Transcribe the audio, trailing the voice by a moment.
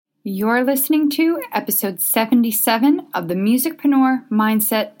You're listening to episode 77 of the Musicpreneur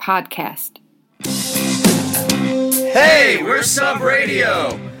Mindset Podcast. Hey, we're Sub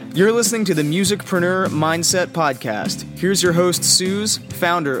Radio. You're listening to the Musicpreneur Mindset Podcast. Here's your host, Suze,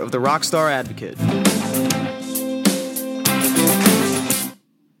 founder of the Rockstar Advocate.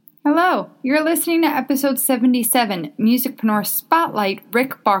 Hello, you're listening to episode 77, Musicpreneur Spotlight,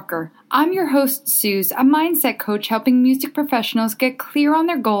 Rick Barker. I'm your host, Suze, a mindset coach helping music professionals get clear on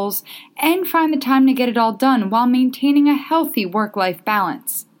their goals and find the time to get it all done while maintaining a healthy work-life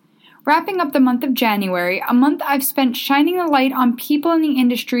balance. Wrapping up the month of January, a month I've spent shining a light on people in the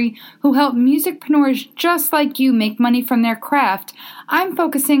industry who help musicpreneurs just like you make money from their craft, I'm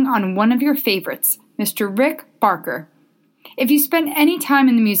focusing on one of your favorites, Mr. Rick Barker. If you spend any time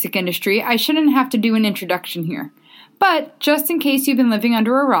in the music industry, I shouldn't have to do an introduction here. But just in case you've been living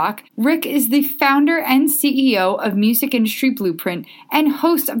under a rock, Rick is the founder and CEO of Music Industry Blueprint and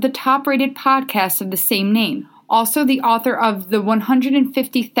host of the top-rated podcast of the same name. Also the author of The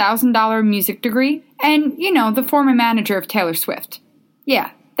 $150,000 Music Degree and, the former manager of Taylor Swift.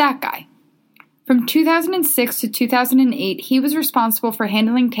 Yeah, that guy. From 2006 to 2008, he was responsible for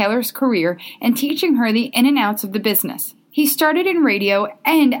handling Taylor's career and teaching her the in and outs of the business. He started in radio,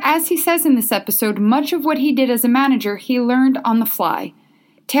 and as he says in this episode, much of what he did as a manager he learned on the fly.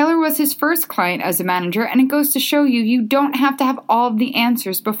 Taylor was his first client as a manager, and it goes to show you don't have to have all of the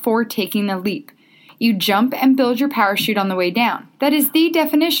answers before taking the leap. You jump and build your parachute on the way down. That is the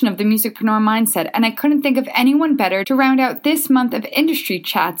definition of the musicpreneur mindset, and I couldn't think of anyone better to round out this month of industry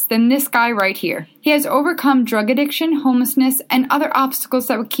chats than this guy right here. He has overcome drug addiction, homelessness, and other obstacles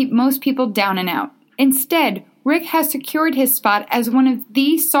that would keep most people down and out. Instead, Rick has secured his spot as one of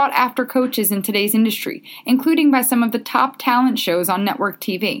the sought-after coaches in today's industry, including by some of the top talent shows on network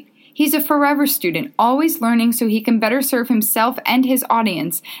TV. He's a forever student, always learning so he can better serve himself and his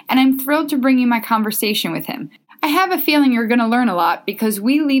audience, and I'm thrilled to bring you my conversation with him. I have a feeling you're going to learn a lot because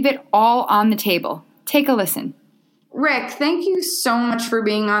we leave it all on the table. Take a listen. Rick, thank you so much for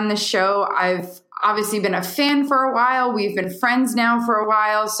being on the show. I've obviously been a fan for a while. We've been friends now for a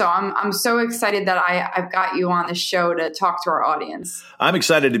while. So I'm so excited that I've got you on the show to talk to our audience. I'm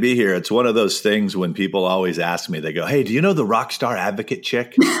excited to be here. It's one of those things when people always ask me, they go, hey, do you know the Rockstar Advocate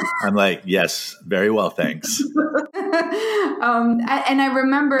chick? I'm like, yes, very well, thanks. And I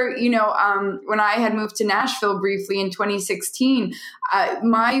remember, when I had moved to Nashville briefly in 2016,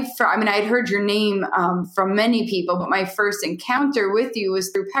 I had heard your name from many people, but my first encounter with you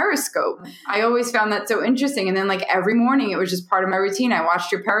was through Periscope. I always found that so interesting. And then every morning, it was just part of my routine. I watched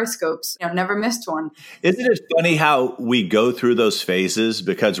your Periscopes, never missed one. Isn't it funny how we go through those phases?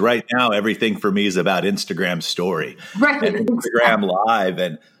 Because right now, everything for me is about Instagram story, right? And Instagram live.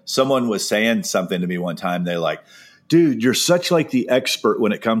 And someone was saying something to me one time. They're like, dude, you're such the expert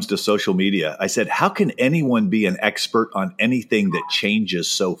when it comes to social media. I said, how can anyone be an expert on anything that changes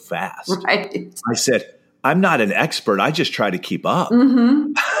so fast? Right. I said, I'm not an expert. I just try to keep up.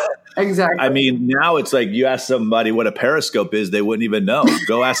 Mm-hmm. Exactly. I mean, now it's you ask somebody what a Periscope is, they wouldn't even know.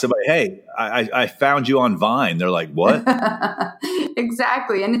 Go ask somebody, hey, I found you on Vine. They're like, what?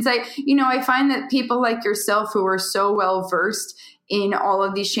 Exactly. And it's I find that people like yourself who are so well versed in all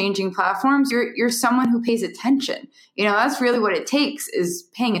of these changing platforms, you're someone who pays attention. That's really what it takes is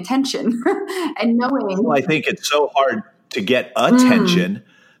paying attention and knowing. Well, I think it's so hard to get attention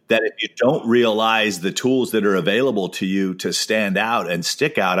that if you don't realize the tools that are available to you to stand out and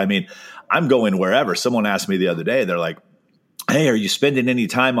stick out. I mean, I'm going wherever. Someone asked me the other day, they're like, hey, are you spending any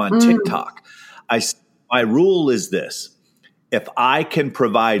time on TikTok? My rule is this. If I can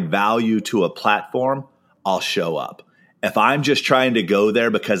provide value to a platform, I'll show up. If I'm just trying to go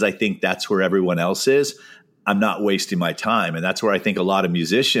there because I think that's where everyone else is, I'm not wasting my time. And that's where I think a lot of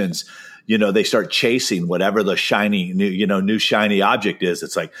musicians, they start chasing whatever the shiny, new shiny object is.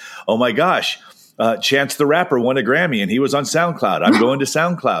 It's like, oh my gosh, Chance the Rapper won a Grammy and he was on SoundCloud. I'm going to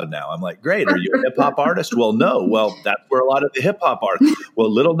SoundCloud now. I'm like, great. Are you a hip hop artist? Well, no. Well, that's where a lot of the hip hop are.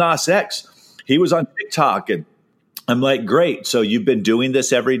 Well, Lil Nas X, he was on TikTok and I'm like, great. So you've been doing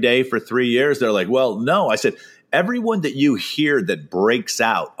this every day for 3 years? They're like, well, no. I said, everyone that you hear that breaks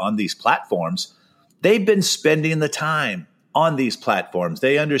out on these platforms, they've been spending the time on these platforms.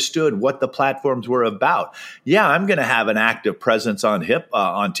 They understood what the platforms were about. Yeah, I'm going to have an active presence on TikTok.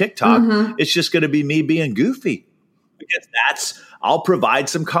 Mm-hmm. It's just going to be me being goofy because I'll provide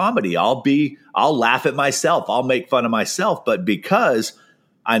some comedy. I'll laugh at myself. I'll make fun of myself. But because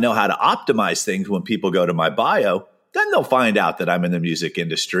I know how to optimize things when people go to my bio, then they'll find out that I'm in the music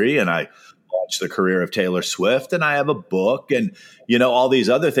industry and I launched the career of Taylor Swift, and I have a book and, all these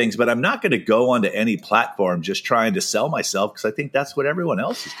other things, but I'm not going to go onto any platform just trying to sell myself because I think that's what everyone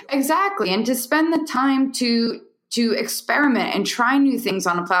else is doing. Exactly. And to spend the time to experiment and try new things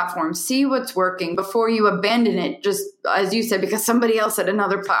on a platform, see what's working before you abandon it, just as you said, because somebody else at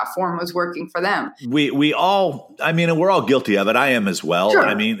another platform was working for them. We're all guilty of it. I am as well. Sure.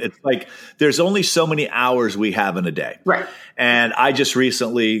 I mean, it's like there's only so many hours we have in a day. Right. And I just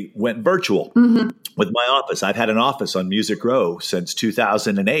recently went virtual with my office. I've had an office on Music Row since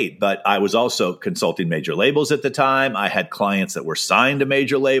 2008, but I was also consulting major labels at the time. I had clients that were signed to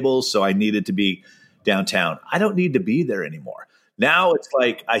major labels, so I needed to be downtown. I don't need to be there anymore. Now it's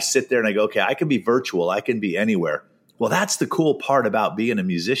like I sit there and I go, okay, I can be virtual. I can be anywhere. Well, that's the cool part about being a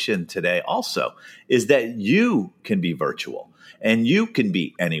musician today also, is that you can be virtual and you can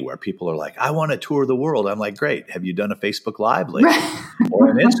be anywhere. People are like, I want to tour the world. I'm like, great. Have you done a Facebook Live lately or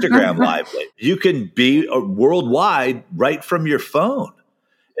an Instagram Live lately? You can be worldwide right from your phone.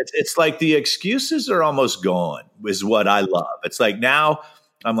 It's like the excuses are almost gone, is what I love. It's like now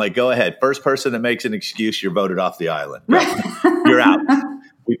I'm like, go ahead. First person that makes an excuse, you're voted off the island. You're out.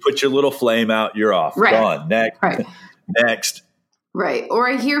 We put your little flame out. You're off. Right. Gone. Next. Right. Next. Right. Or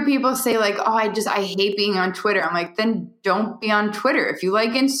I hear people say like, oh, I hate being on Twitter. I'm like, then don't be on Twitter. If you like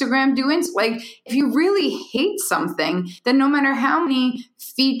Instagram, if you really hate something, then no matter how many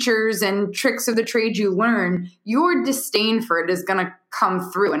features and tricks of the trade you learn, your disdain for it is going to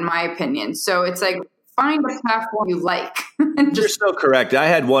come through, in my opinion. So it's like, find a platform you like. You're so correct. I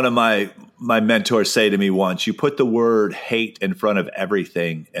had one of my mentors say to me once, you put the word hate in front of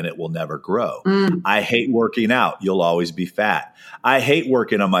everything and it will never grow. I hate working out. You'll always be fat. I hate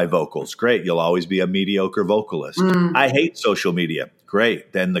working on my vocals. Great. You'll always be a mediocre vocalist. I hate social media.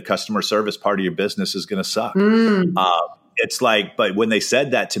 Great. Then the customer service part of your business is going to suck. It's like, but when they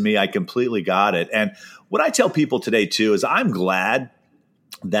said that to me, I completely got it. And what I tell people today too, is I'm glad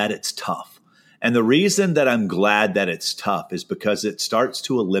that it's tough. And the reason that I'm glad that it's tough is because it starts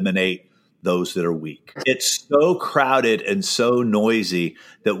to eliminate those that are weak. It's so crowded and so noisy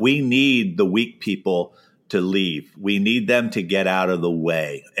that we need the weak people to leave. We need them to get out of the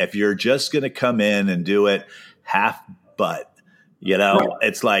way. If you're just going to come in and do it half butt,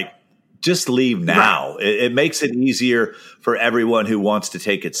 it's like, just leave now. Right. It makes it easier for everyone who wants to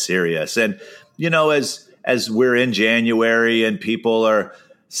take it serious. And, as we're in January and people are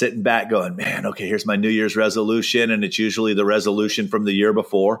sitting back going, man, okay, here's my New Year's resolution. And it's usually the resolution from the year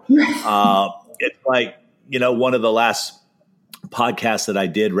before. It's like, one of the last podcasts that I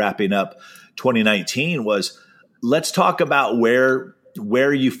did wrapping up 2019 was, let's talk about where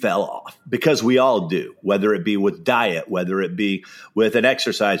you fell off, because we all do, whether it be with diet, whether it be with an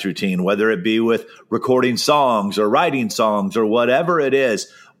exercise routine, whether it be with recording songs or writing songs or whatever it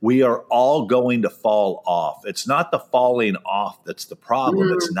is. We are all going to fall off. It's not the falling off that's the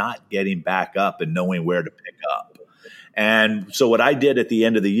problem. It's not getting back up and knowing where to pick up. And so what I did at the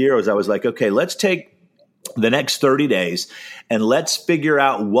end of the year was I was like, okay, let's take the next 30 days and let's figure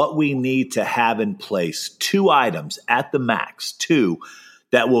out what we need to have in place. 2 items at the max, 2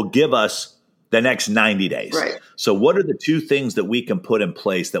 that will give us the next 90 days. Right. So what are the 2 things that we can put in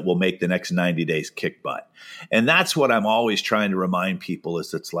place that will make the next 90 days kick butt? And that's what I'm always trying to remind people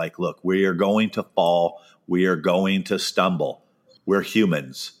is it's like, look, we are going to fall. We are going to stumble. We're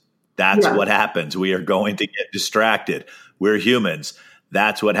humans. That's what happens. We are going to get distracted. We're humans.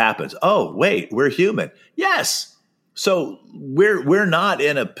 That's what happens. Oh, wait, we're human. Yes. So we're not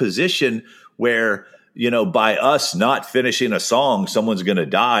in a position where, by us not finishing a song, someone's going to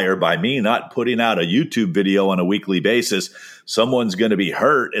die, or by me not putting out a YouTube video on a weekly basis, someone's going to be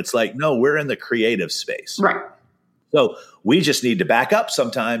hurt. It's like, no, we're in the creative space. Right. So we just need to back up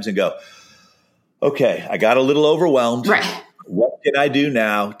sometimes and go, okay, I got a little overwhelmed. Right. What can I do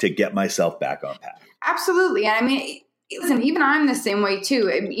now to get myself back on path? Absolutely. And I mean, listen, even I'm the same way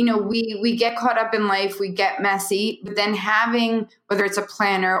too. We get caught up in life, we get messy, but then having, whether it's a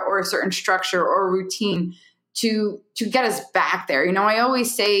planner or a certain structure or a routine to get us back there. I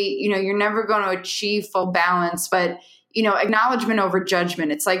always say, you're never going to achieve full balance, but, acknowledgement over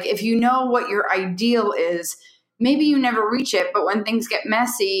judgment. It's like, if you know what your ideal is, maybe you never reach it, but when things get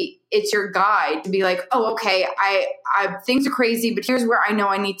messy, it's your guide to be like, oh, okay, I things are crazy, but here's where I know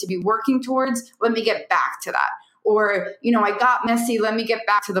I need to be working towards. Let me get back to that. Or, I got messy. Let me get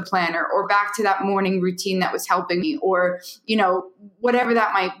back to the planner or back to that morning routine that was helping me, or, whatever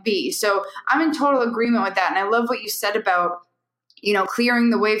that might be. So I'm in total agreement with that. And I love what you said about, clearing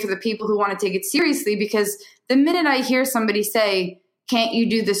the way for the people who want to take it seriously, because the minute I hear somebody say, can't you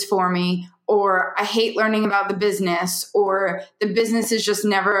do this for me? or I hate learning about the business, or the business is just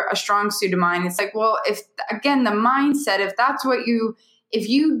never a strong suit of mine. It's like, well, if again, the mindset, if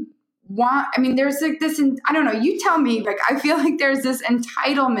you want, I mean, there's like this, I don't know, you tell me, like, I feel like there's this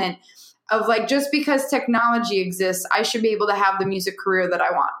entitlement of like, just because technology exists, I should be able to have the music career that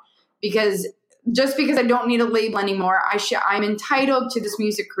I want, because just because I don't need a label anymore, I'm entitled to this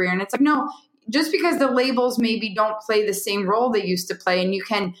music career. And it's like, no, just because the labels maybe don't play the same role they used to play and you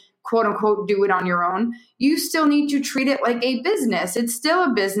can quote unquote do it on your own, you still need to treat it like a business. It's still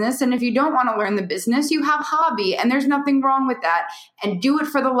a business. And if you don't want to learn the business, you have hobby, and there's nothing wrong with that. And do it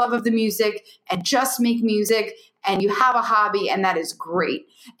for the love of the music and just make music, and you have a hobby, and that is great.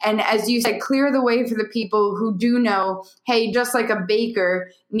 And as you said, clear the way for the people who do know, hey, just like a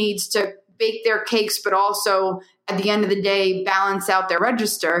baker needs to bake their cakes, but also at the end of the day, balance out their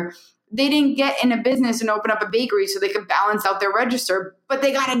register. They didn't get in a business and open up a bakery so they could balance out their register, but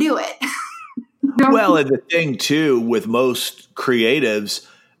they got to do it. Well, and the thing too with most creatives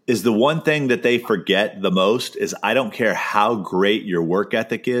is the one thing that they forget the most is, I don't care how great your work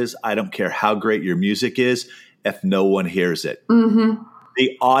ethic is. I don't care how great your music is if no one hears it. Mm-hmm.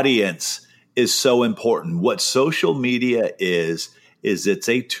 The audience is so important. What social media is it's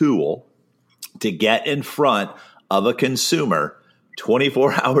a tool to get in front of a consumer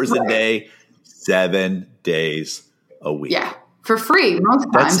 24 hours a day, 7 days a week. Yeah, for free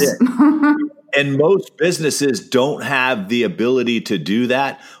most times. That's it. And most businesses don't have the ability to do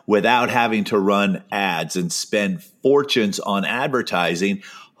that without having to run ads and spend fortunes on advertising,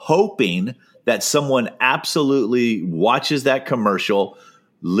 hoping that someone absolutely watches that commercial,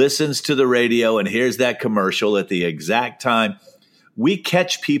 listens to the radio, and hears that commercial at the exact time. We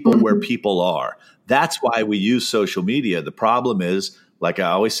catch people where people are. That's why we use social media. The problem is, like I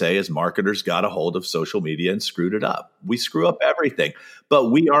always say, is marketers got a hold of social media and screwed it up. We screw up everything, but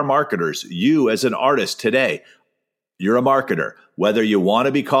we are marketers. You as an artist today, you're a marketer. Whether you want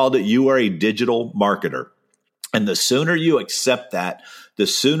to be called it, you are a digital marketer. And the sooner you accept that, the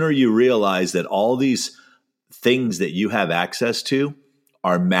sooner you realize that all these things that you have access to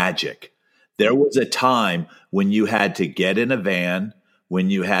are magic. There was a time when you had to get in a van, when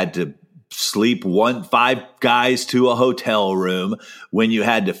you had to sleep 5 guys to a hotel room, when you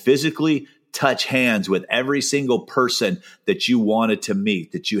had to physically touch hands with every single person that you wanted to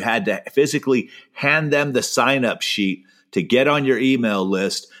meet, that you had to physically hand them the sign-up sheet to get on your email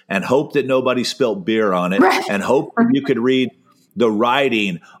list and hope that nobody spilt beer on it, and hope that you could read the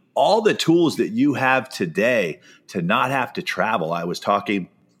writing, all the tools that you have today to not have to travel. I was talking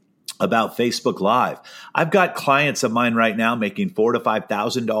about Facebook Live. I've got clients of mine right now making $4,000 to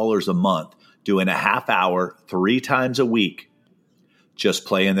 $5,000 a month, doing a half hour 3 times a week, just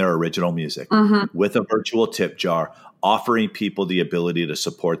playing their original music with a virtual tip jar, offering people the ability to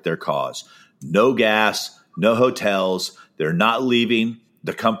support their cause. No gas, no hotels. They're not leaving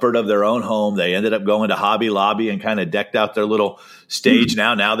the comfort of their own home. They ended up going to Hobby Lobby and kind of decked out their little stage.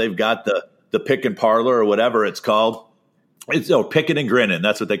 Now they've got the pick and parlor or whatever it's called. It's picking and grinning.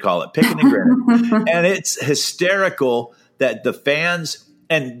 That's what they call it. Picking and grinning. And it's hysterical that the fans,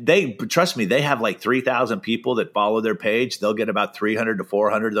 and they, trust me, they have like 3,000 people that follow their page. They'll get about 300 to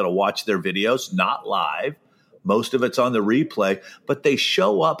 400 that'll watch their videos, not live. Most of it's on the replay, but they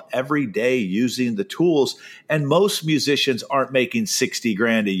show up every day using the tools. And most musicians aren't making 60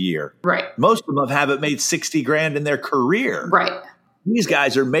 grand a year. Right. Most of them haven't made 60 grand in their career. Right. These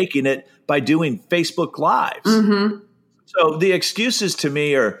guys are making it by doing Facebook Lives. Mm-hmm. So the excuses to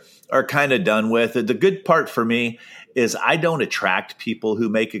me are kind of done with. The good part for me is I don't attract people who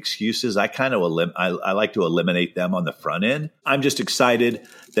make excuses. I kind of I like to eliminate them on the front end. I'm just excited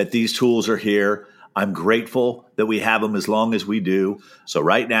that these tools are here. I'm grateful that we have them as long as we do. So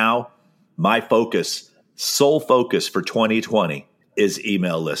right now, my focus, sole focus for 2020 is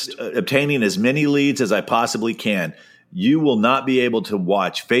email list. Obtaining as many leads as I possibly can. You will not be able to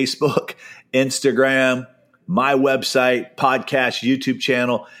watch Facebook, Instagram, my website, podcast, YouTube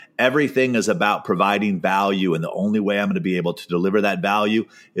channel. Everything is about providing value. And the only way I'm going to be able to deliver that value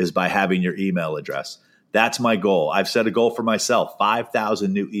is by having your email address. That's my goal. I've set a goal for myself,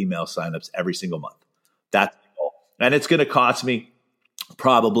 5,000 new email signups every single month. That's the goal. And it's going to cost me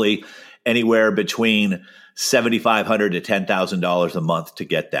probably anywhere between $7,500 to $10,000 a month to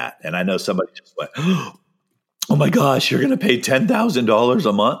get that. And I know somebody just went, oh my gosh, you're going to pay $10,000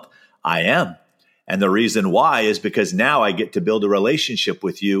 a month? I am. And the reason why is because now I get to build a relationship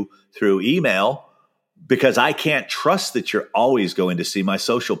with you through email, because I can't trust that you're always going to see my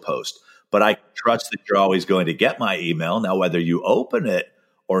social post, but I trust that you're always going to get my email. Now, whether you open it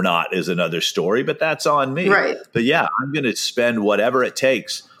or not is another story, but that's on me. Right. But yeah, I'm going to spend whatever it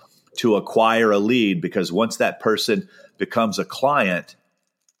takes to acquire a lead, because once that person becomes a client,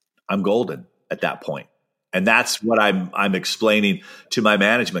 I'm golden at that point. And that's what I'm explaining to my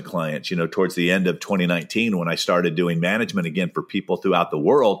management clients, towards the end of 2019, when I started doing management again for people throughout the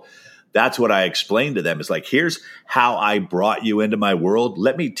world. That's what I explained to them. It's like, here's how I brought you into my world.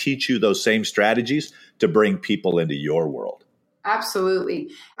 Let me teach you those same strategies to bring people into your world. Absolutely.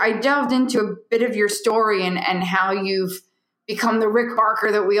 I delved into a bit of your story and how you've become the Rick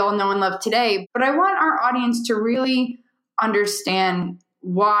Barker that we all know and love today. But I want our audience to really understand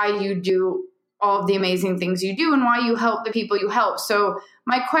why you do all of the amazing things you do and why you help the people you help. So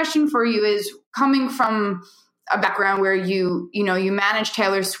my question for you is, coming from a background where you manage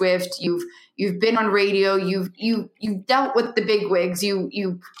Taylor Swift, you've been on radio, you've dealt with the big wigs,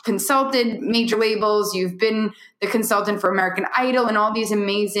 you consulted major labels, you've been the consultant for American Idol and all these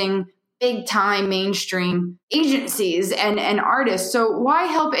amazing big time mainstream agencies and artists. So why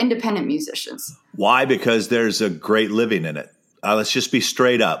help independent musicians? Why? Because there's a great living in it. Let's just be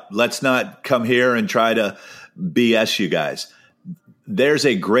straight up. Let's not come here and try to BS you guys. There's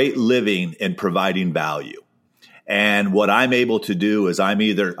a great living in providing value. And what I'm able to do is I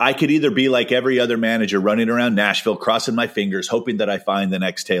could either be like every other manager running around Nashville, crossing my fingers, hoping that I find the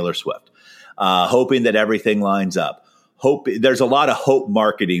next Taylor Swift, hoping that everything lines up. There's a lot of hope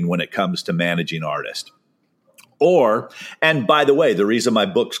marketing when it comes to managing artists. And by the way, the reason my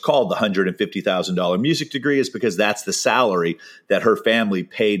book's called The $150,000 Music Degree is because that's the salary that her family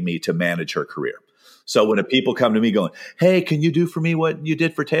paid me to manage her career. So when people come to me going, hey, can you do for me what you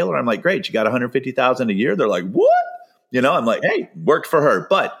did for Taylor? I'm like, great, you got $150,000 a year. They're like, what? I'm like, hey, worked for her.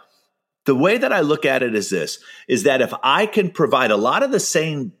 But the way that I look at it is this, is that if I can provide a lot of the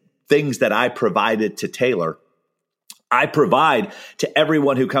same things that I provided to Taylor, I provide to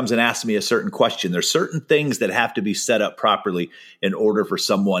everyone who comes and asks me a certain question. There's certain things that have to be set up properly in order for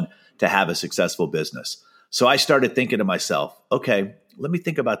someone to have a successful business. So I started thinking to myself, okay, let me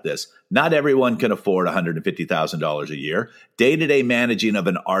think about this. Not everyone can afford $150,000 a year. Day-to-day managing of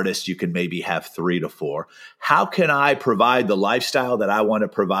an artist, you can maybe have 3 to 4. How can I provide the lifestyle that I want to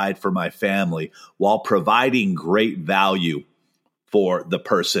provide for my family while providing great value for the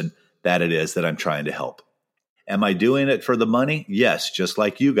person that it is that I'm trying to help? Am I doing it for the money? Yes, just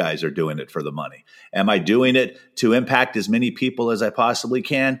like you guys are doing it for the money. Am I doing it to impact as many people as I possibly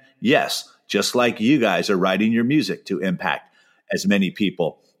can? Yes, just like you guys are writing your music to impact as many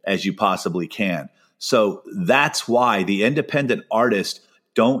people as you possibly can. So that's why the independent artists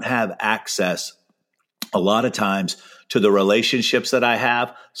don't have access a lot of times to the relationships that I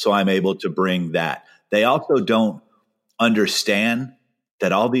have, so I'm able to bring that. They also don't understand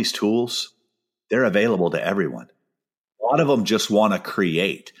that all these tools, they're available to everyone. A lot of them just want to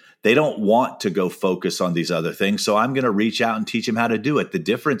create. They don't want to go focus on these other things. So I'm going to reach out and teach them how to do it. The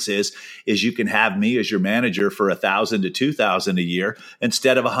difference is you can have me as your manager for $1,000 to $2,000 a year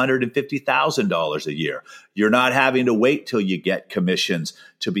instead of $150,000 a year. You're not having to wait till you get commissions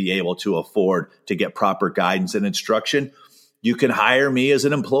to be able to afford to get proper guidance and instruction. You can hire me as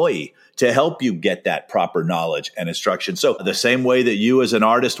an employee to help you get that proper knowledge and instruction. So the same way that you as an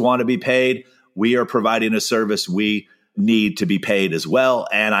artist want to be paid, we are providing a service we need to be paid as well.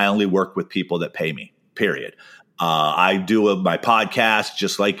 And I only work with people that pay me, period. I do my podcast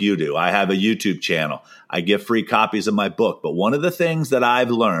just like you do. I have a YouTube channel. I give free copies of my book. But one of the things that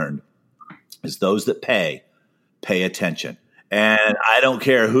I've learned is those that pay attention. And I don't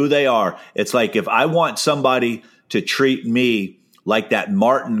care who they are. It's like if I want somebody to treat me like that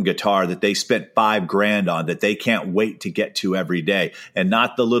Martin guitar that they spent $5,000 on, that they can't wait to get to every day, and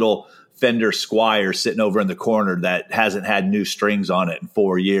not the little Fender Squire sitting over in the corner that hasn't had new strings on it in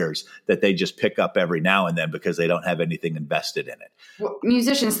 4 years, that they just pick up every now and then because they don't have anything invested in it. Well,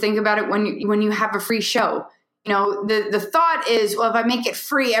 musicians think about it when you have a free show. The thought is, well, if I make it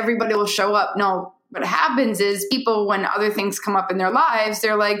free, everybody will show up. No, what happens is people, when other things come up in their lives,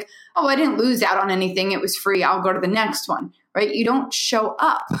 they're like, oh, I didn't lose out on anything. It was free. I'll go to the next one. Right? You don't show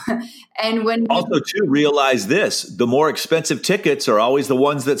up. And when also to realize this, the more expensive tickets are always the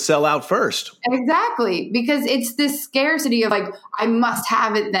ones that sell out first. Exactly. Because it's this scarcity of like, I must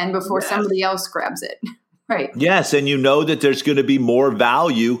have it then before somebody else grabs it. Right. Yes. And you know that there's going to be more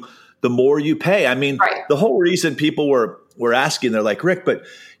value the more you pay. I mean, The whole reason people were asking, they're like, Rick, but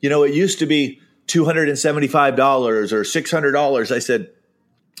it used to be $275 or $600. I said,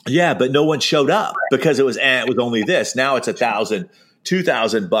 yeah, but no one showed up because it was only this. Now it's $1,000,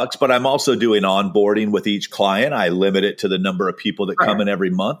 $2,000, but I'm also doing onboarding with each client. I limit it to the number of people that come in every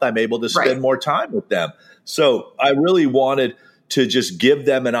month. I'm able to spend more time with them. So I really wanted to just give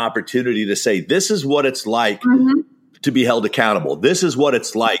them an opportunity to say, this is what it's like to be held accountable. This is what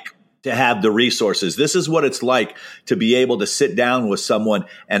it's like to have the resources. This is what it's like to be able to sit down with someone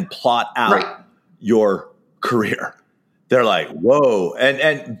and plot out your career. They're like, whoa.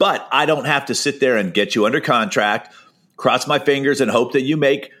 But I don't have to sit there and get you under contract, cross my fingers and hope that you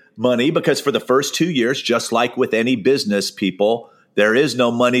make money, because for the first 2 years, just like with any business, people, there is no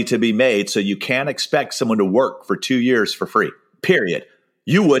money to be made. So you can't expect someone to work for 2 years for free, period.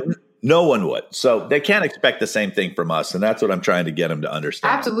 You wouldn't. No one would. So they can't expect the same thing from us. And that's what I'm trying to get them to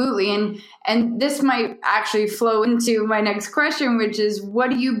understand. Absolutely. And this might actually flow into my next question, which is, what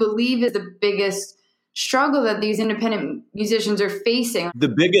do you believe is the biggest struggle that these independent musicians are facing? The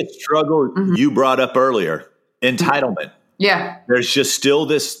biggest struggle you brought up earlier, entitlement. Yeah. There's just still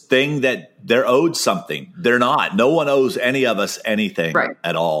this thing that they're owed something. They're not. No one owes any of us anything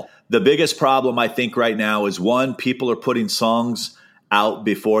at all. The biggest problem I think right now is, one, people are putting songs out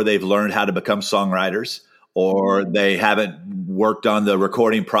before they've learned how to become songwriters, or they haven't worked on the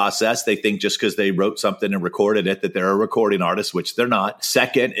recording process. They think just because they wrote something and recorded it that they're a recording artist, which they're not.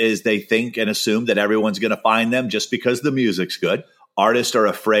 Second is they think and assume that everyone's going to find them just because the music's good. Artists are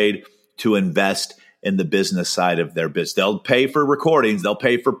afraid to invest in the business side of their business. They'll pay for recordings. They'll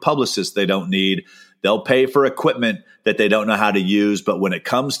pay for publicists they don't need. They'll pay for equipment that they don't know how to use. But when it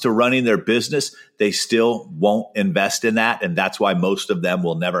comes to running their business, they still won't invest in that. And that's why most of them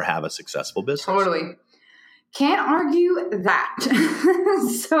will never have a successful business. Totally. Can't argue that.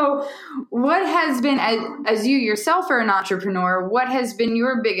 So what has been, as you yourself are an entrepreneur, what has been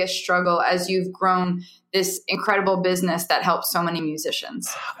your biggest struggle as you've grown this incredible business that helps so many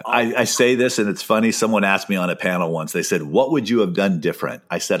musicians? I say this, and it's funny. Someone asked me on a panel once, they said, what would you have done different?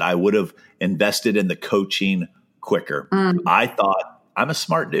 I said, I would have invested in the coaching quicker. I thought, I'm a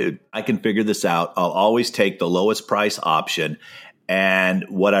smart dude. I can figure this out. I'll always take the lowest price option. And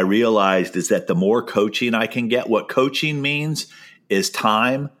what I realized is that the more coaching I can get, what coaching means is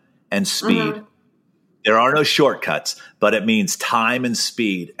time and speed. There are no shortcuts, but it means time and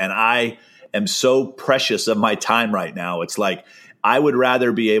speed. And I am so precious of my time right now. It's like, I would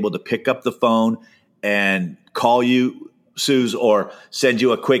rather be able to pick up the phone and call you, Suze, or send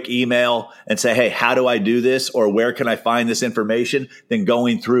you a quick email and say, hey, how do I do this? Or where can I find this information? Than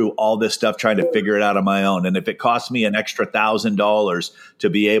going through all this stuff, trying to figure it out on my own. And if it costs me an extra $1,000 to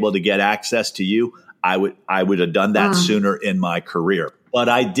be able to get access to you, I would have done that sooner in my career, but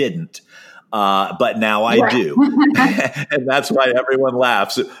I didn't. But now I do. And that's why everyone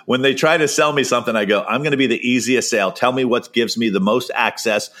laughs. When they try to sell me something, I go, I'm going to be the easiest sale. Tell me what gives me the most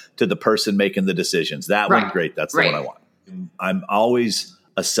access to the person making the decisions. That one's great. That's the one I want. I'm always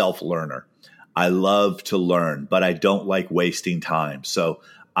a self-learner. I love to learn, but I don't like wasting time. So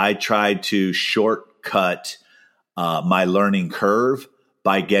I try to shortcut my learning curve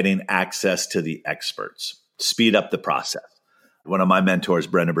by getting access to the experts, speed up the process. One of my mentors,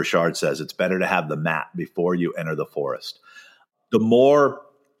 Brendan Burchard, says it's better to have the map before you enter the forest. The more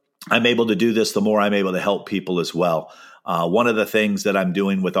I'm able to do this, the more I'm able to help people as well. One of the things that I'm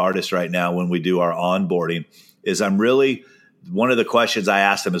doing with artists right now when we do our onboarding is one of the questions I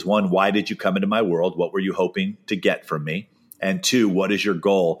ask them is, one, why did you come into my world? What were you hoping to get from me? And two, what is your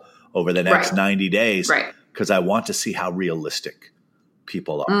goal over the next 90 days? Because I want to see how realistic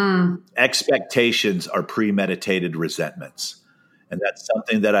people are. Expectations are premeditated resentments. And that's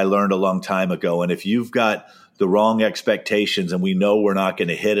something that I learned a long time ago. And if you've got the wrong expectations and we know we're not going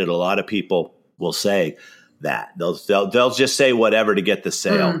to hit it, a lot of people will say that. They'll just say whatever to get the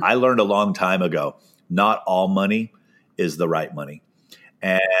sale. I learned a long time ago, not all money is the right money.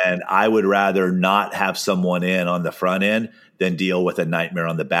 And I would rather not have someone in on the front end than deal with a nightmare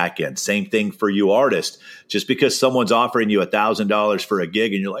on the back end. Same thing for you artists. Just because someone's offering you $1,000 for a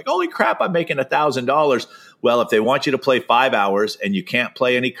gig and you're like, holy crap, I'm making $1,000. Well, if they want you to play 5 hours and you can't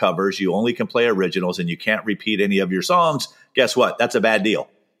play any covers, you only can play originals and you can't repeat any of your songs, guess what? That's a bad deal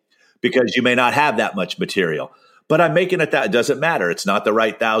because you may not have that much material. But I'm making it that. It doesn't matter. It's not the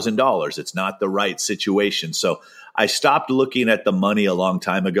right $1,000. It's not the right situation. So I stopped looking at the money a long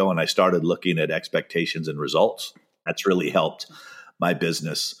time ago and I started looking at expectations and results. That's really helped my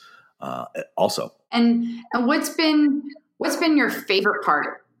business also. And what's been your favorite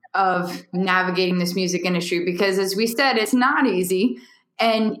part of navigating this music industry? Because as we said, it's not easy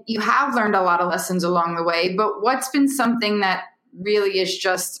and you have learned a lot of lessons along the way, but what's been something that really is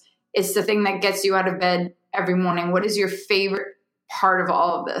just, it's the thing that gets you out of bed every morning? What is your favorite part of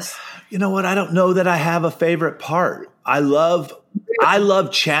all of this? You know what? I don't know that I have a favorite part. I love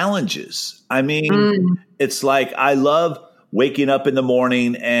challenges. I mean, it's like I love waking up in the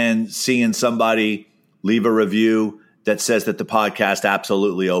morning and seeing somebody leave a review that says that the podcast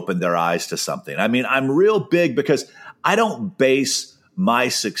absolutely opened their eyes to something. I mean, I'm real big because I don't base my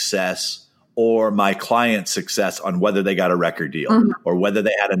success or my client's success on whether they got a record deal or whether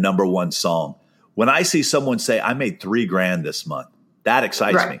they had a number one song. When I see someone say, I made $3,000 this month, that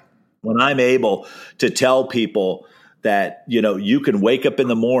excites me. When I'm able to tell people that, you can wake up in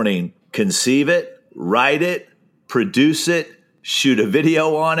the morning, conceive it, write it, produce it, shoot a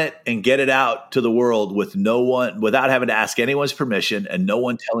video on it, and get it out to the world without having to ask anyone's permission and no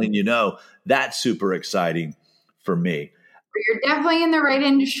one telling you no, that's super exciting for me. You're definitely in the right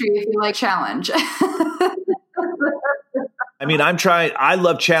industry if you like challenge. I mean, I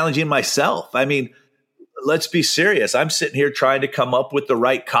love challenging myself. I mean, let's be serious. I'm sitting here trying to come up with the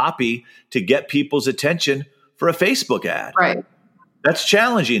right copy to get people's attention for a Facebook ad. Right. That's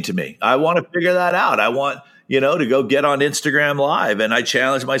challenging to me. I want to figure that out. I want, to go get on Instagram Live, and I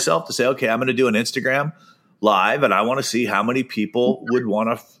challenge myself to say, okay, I'm going to do an Instagram Live, and I want to see how many people would want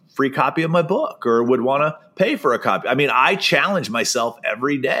a free copy of my book or would want to pay for a copy. I mean, I challenge myself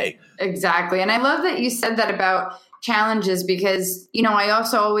every day. Exactly. And I love that you said that about challenges because, I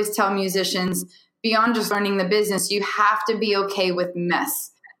also always tell musicians, beyond just learning the business, you have to be okay with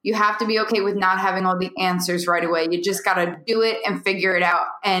mess. You have to be okay with not having all the answers right away. You just got to do it and figure it out.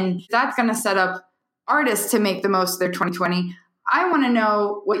 And that's going to set up artists to make the most of their 2020. I want to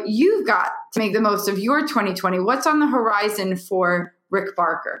know what you've got to make the most of your 2020. What's on the horizon for Rick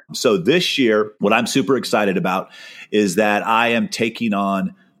Barker? So this year, what I'm super excited about is that I am taking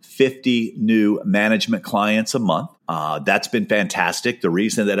on 50 new management clients a month. That's been fantastic. The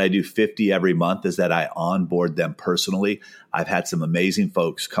reason that I do 50 every month is that I onboard them personally. I've had some amazing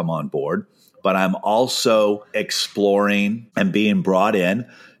folks come on board, but I'm also exploring and being brought in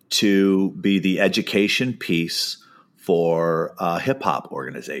to be the education piece for a hip hop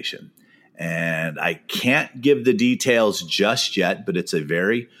organization. And I can't give the details just yet, but it's a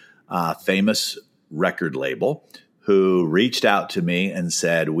very famous record label who reached out to me and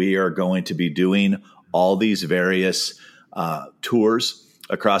said, we are going to be doing all these various tours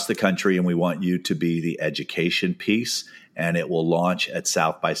across the country, and we want you to be the education piece. And it will launch at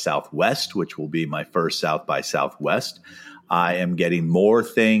South by Southwest, which will be my first South by Southwest. I am getting more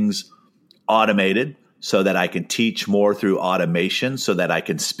things automated so that I can teach more through automation, so that I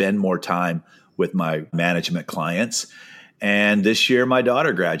can spend more time with my management clients. And this year, my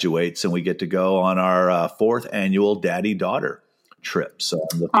daughter graduates, and we get to go on our fourth annual daddy-daughter trip. So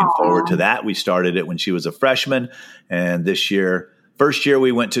I'm looking forward to that. We started it when she was a freshman. And this year, first year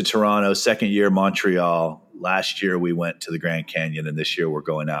we went to Toronto, second year Montreal. Last year we went to the Grand Canyon. And this year we're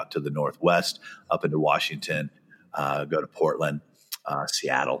going out to the Northwest, up into Washington, go to Portland,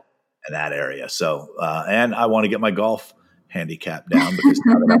 Seattle, and that area. So, and I want to get my golf handicap down because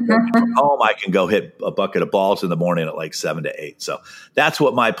now that I'm working from home, I can go hit a bucket of balls in the morning at like 7 to 8. So that's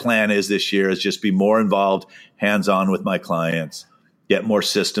what my plan is this year, is just be more involved, hands-on with my clients, get more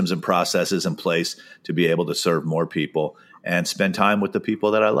systems and processes in place to be able to serve more people and spend time with the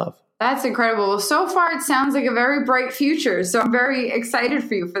people that I love. That's incredible. Well, so far it sounds like a very bright future. So I'm very excited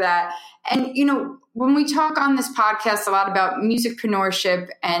for you for that. And, when we talk on this podcast a lot about musicpreneurship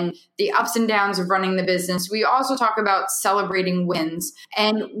and the ups and downs of running the business, we also talk about celebrating wins.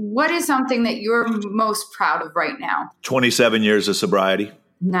 And what is something that you're most proud of right now? 27 years of sobriety.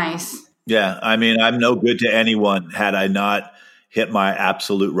 Nice. Yeah. I mean, I'm no good to anyone had I not hit my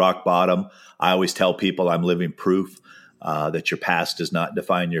absolute rock bottom. I always tell people I'm living proof that your past does not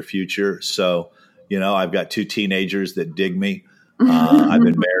define your future. So, I've got 2 teenagers that dig me. I've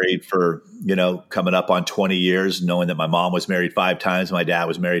been married for, coming up on 20 years, knowing that my mom was married 5 times, my dad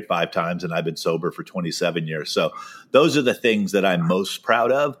was married 5 times, and I've been sober for 27 years. So those are the things that I'm most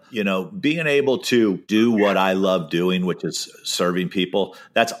proud of. Being able to do what I love doing, which is serving people.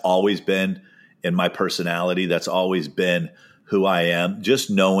 That's always been in my personality. That's always been who I am.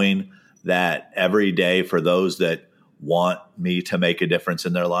 Just knowing that every day, for those that want me to make a difference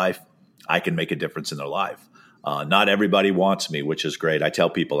in their life, I can make a difference in their life. Not everybody wants me, which is great. I tell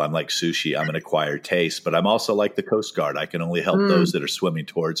people I'm like sushi. I'm an acquired taste, but I'm also like the Coast Guard. I can only help those that are swimming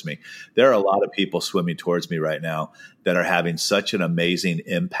towards me. There are a lot of people swimming towards me right now that are having such an amazing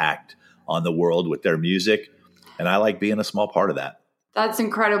impact on the world with their music. And I like being a small part of that. That's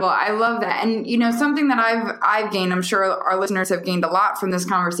incredible. I love that. And, something that I've gained, I'm sure our listeners have gained a lot from this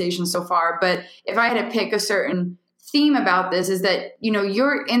conversation so far, but if I had to pick a certain theme about this, is that,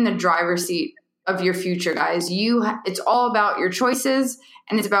 you're in the driver's seat of your future, guys. It's all about your choices,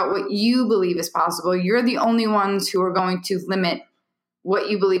 and it's about what you believe is possible. You're the only ones who are going to limit what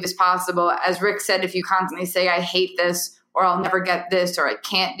you believe is possible. As Rick said, if you constantly say, I hate this, or I'll never get this, or I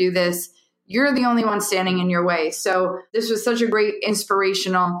can't do this, you're the only one standing in your way. So this was such a great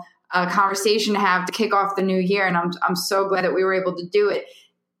inspirational conversation to have to kick off the new year, and I'm so glad that we were able to do it.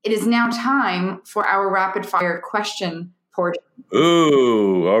 It is now time for our rapid fire question portion.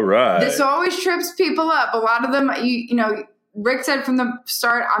 Ooh, all right. This always trips people up. A lot of them, you know, Rick said from the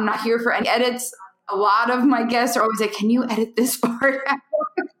start, I'm not here for any edits. A lot of my guests are always like, can you edit this part out?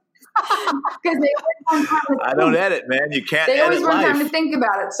 Because they always want time to I don't edit, man. You can't edit. They always want life. time to think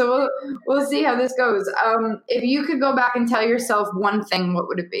about it. So we'll see how this goes. If you could go back and tell yourself one thing, what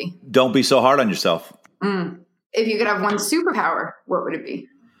would it be? Don't be so hard on yourself. If you could have one superpower, what would it be?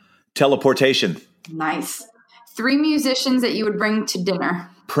 Teleportation. Nice. 3 musicians that you would bring to dinner.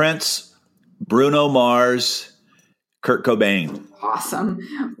 Prince, Bruno Mars, Kurt Cobain. Awesome.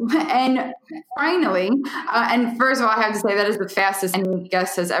 And finally, and first of all, I have to say that is the fastest any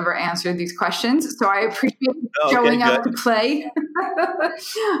guest has ever answered these questions. So I appreciate you showing up to play.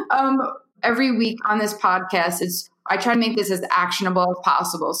 Every week on this podcast, I try to make this as actionable as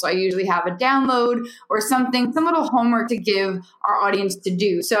possible. So I usually have a download or something, some little homework to give our audience to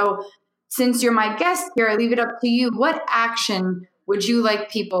do. So since you're my guest here, I leave it up to you. What action would you like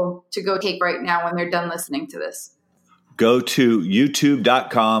people to go take right now when they're done listening to this? Go to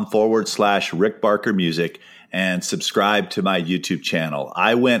youtube.com/Rick Barker Music and subscribe to my YouTube channel.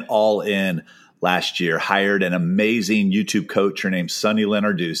 I went all in last year, hired an amazing YouTube coach. Her name's Sunny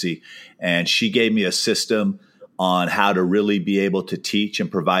Lenarduzzi, and she gave me a system on how to really be able to teach and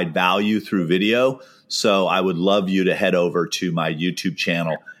provide value through video. So I would love you to head over to my YouTube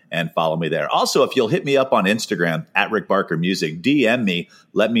channel and follow me there. Also, if you'll hit me up on Instagram at Rick Barker Music, DM me,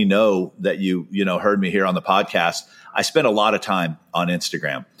 let me know that you heard me here on the podcast. I spend a lot of time on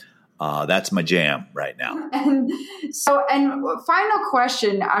Instagram. That's my jam right now. And final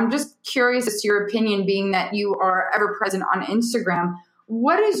question, I'm just curious as to your opinion, being that you are ever present on Instagram.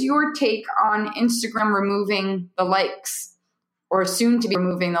 What is your take on Instagram removing the likes, or soon to be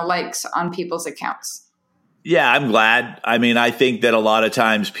removing the likes on people's accounts? Yeah, I'm glad. I mean, I think that a lot of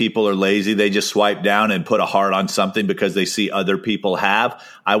times people are lazy. They just swipe down and put a heart on something because they see other people have.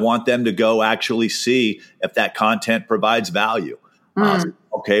 I want them to go actually see if that content provides value. So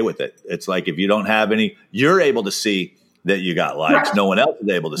okay with it. It's like if you don't have any, you're able to see that you got likes. Right. No one else is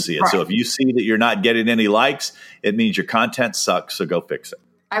able to see it. Right. So if you see that you're not getting any likes, it means your content sucks. So go fix it.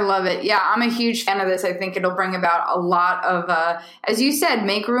 I love it. Yeah, I'm a huge fan of this. I think it'll bring about a lot of, as you said,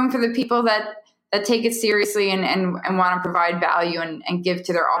 make room for the people that take it seriously and want to provide value and give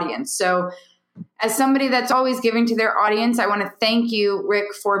to their audience. So as somebody that's always giving to their audience, I want to thank you,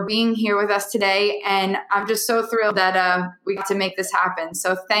 Rick, for being here with us today. And I'm just so thrilled that we got to make this happen.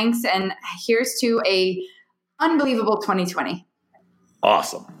 So thanks. And here's to a unbelievable 2020.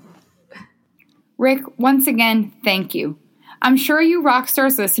 Awesome. Rick, once again, thank you. I'm sure you rock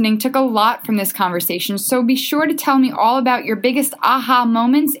stars listening took a lot from this conversation, so be sure to tell me all about your biggest aha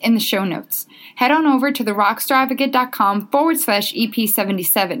moments in the show notes. Head on over to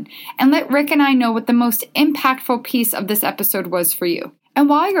therockstaradvocate.com/EP77 and let Rick and I know what the most impactful piece of this episode was for you. And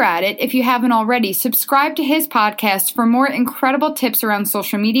while you're at it, if you haven't already, subscribe to his podcast for more incredible tips around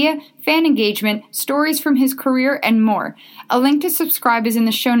social media, fan engagement, stories from his career, and more. A link to subscribe is in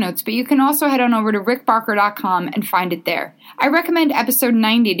the show notes, but you can also head on over to rickbarker.com and find it there. I recommend episode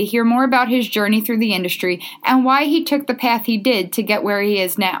 90 to hear more about his journey through the industry and why he took the path he did to get where he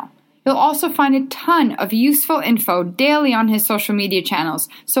is now. You'll also find a ton of useful info daily on his social media channels,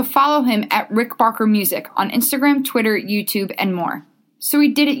 so follow him at Rick Barker Music on Instagram, Twitter, YouTube, and more. So we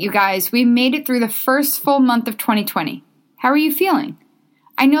did it, you guys. We made it through the first full month of 2020. How are you feeling?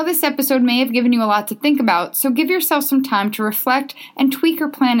 I know this episode may have given you a lot to think about, so give yourself some time to reflect and tweak your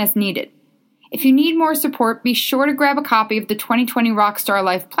plan as needed. If you need more support, be sure to grab a copy of the 2020 Rockstar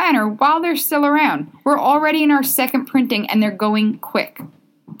Life Planner while they're still around. We're already in our second printing and they're going quick.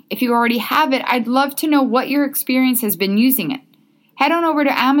 If you already have it, I'd love to know what your experience has been using it. Head on over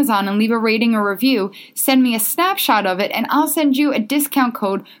to Amazon and leave a rating or review, send me a snapshot of it, and I'll send you a discount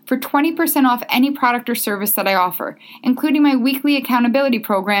code for 20% off any product or service that I offer, including my weekly accountability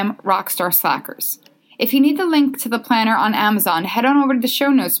program, Rockstar Slackers. If you need the link to the planner on Amazon, head on over to the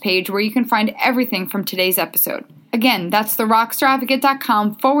show notes page where you can find everything from today's episode. Again, that's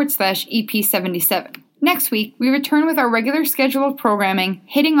therockstaradvocate.com/EP77. Next week, we return with our regular scheduled programming,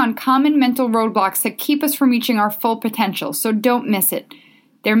 hitting on common mental roadblocks that keep us from reaching our full potential, so don't miss it.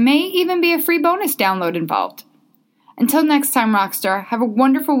 There may even be a free bonus download involved. Until next time, Rockstar, have a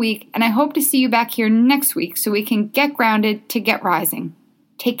wonderful week, and I hope to see you back here next week so we can get grounded to get rising.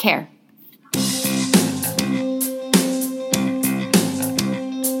 Take care.